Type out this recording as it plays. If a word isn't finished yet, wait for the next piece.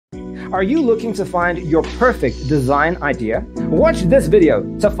Are you looking to find your perfect design idea? Watch this video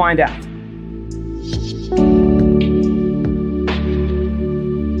to find out.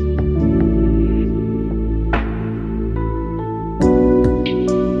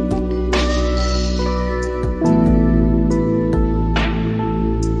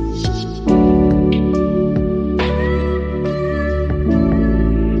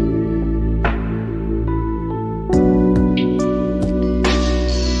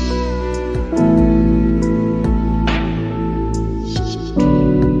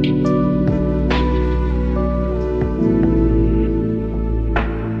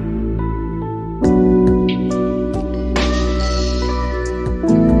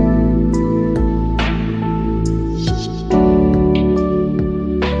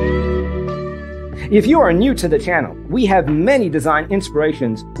 If you are new to the channel, we have many design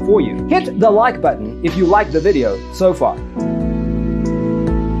inspirations for you. Hit the like button if you like the video so far.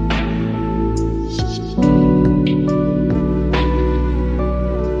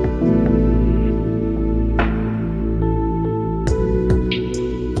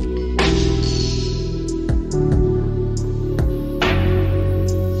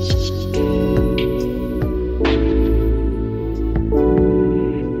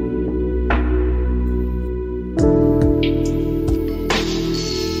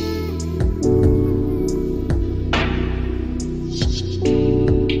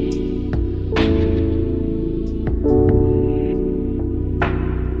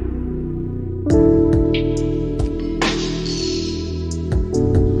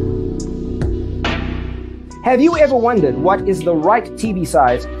 Have you ever wondered what is the right TV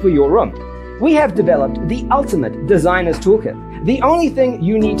size for your room? We have developed the ultimate designer's toolkit. The only thing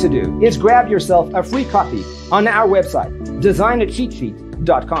you need to do is grab yourself a free copy on our website,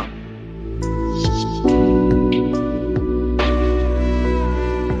 designercheatsheet.com.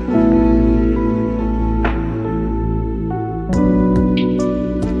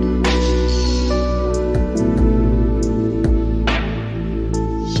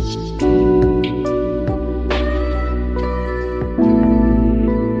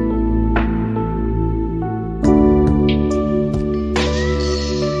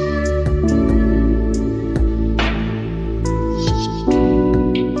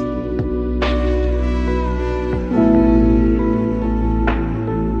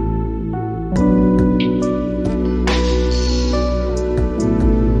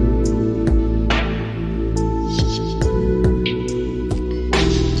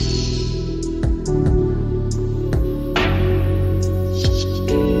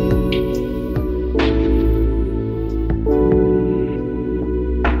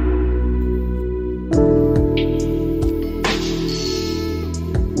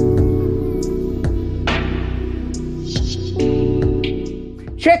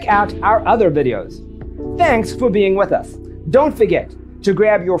 Check out our other videos. Thanks for being with us. Don't forget to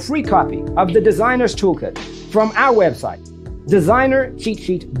grab your free copy of the Designer's Toolkit from our website,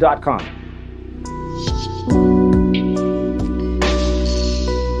 designercheatsheet.com.